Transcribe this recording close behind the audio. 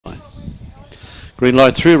Green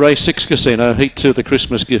light through race 6 Casino. Heat 2, the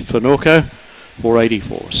Christmas gift for Norco.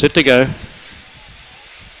 484. Set to go.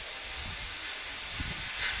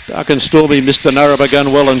 Dark and Stormy, Mr. Nurra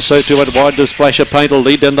begun well, and so too at wide to Splash of Paint. Will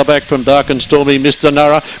lead down the back from Dark and Stormy. Mr.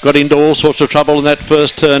 Nurra got into all sorts of trouble in that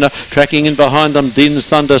first turner. Tracking in behind them, Din's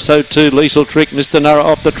Thunder, so too Liesl Trick. Mr. Nurra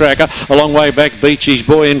off the tracker. A long way back, Beachy's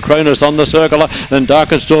Boy and Cronus on the circular. And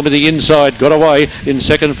Dark and Stormy the inside. Got away in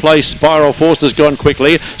second place. Spiral Force has gone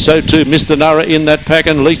quickly. So too Mr. Nurra in that pack,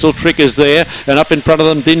 and Liesl Trick is there. And up in front of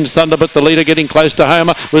them, Din's Thunder, but the leader getting close to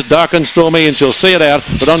Homer was Dark and Stormy, and she'll see it out.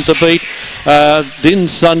 But on to beat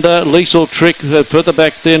Din's Thunder. Liesl Trick. Further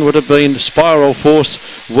back then would have been Spiral Force.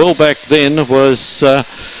 Well back then was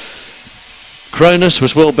Cronus.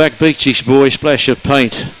 Was well back Beachy's Boy. Splash of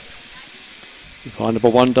Paint. You find number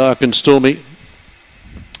 1 Dark and Stormy.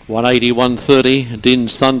 180, 130.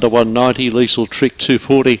 Din's Thunder 190. Liesl Trick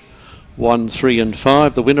 240. 1, 3 and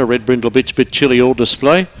 5. The winner, Red Brindle Bitch Bit Chili All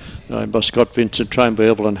Display. Owned by Scott Vincent, trained by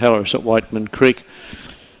Evelyn Harris at Whiteman Creek.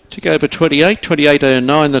 Took over 28.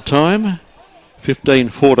 28.09 the time.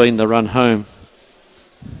 15.14 the run home.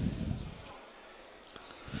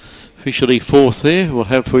 Officially fourth there, we'll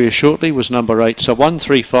have for you shortly, was number 8. So 1,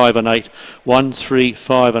 3, 5 and 8. 1, 3,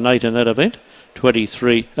 5 and 8 in that event.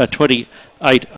 28.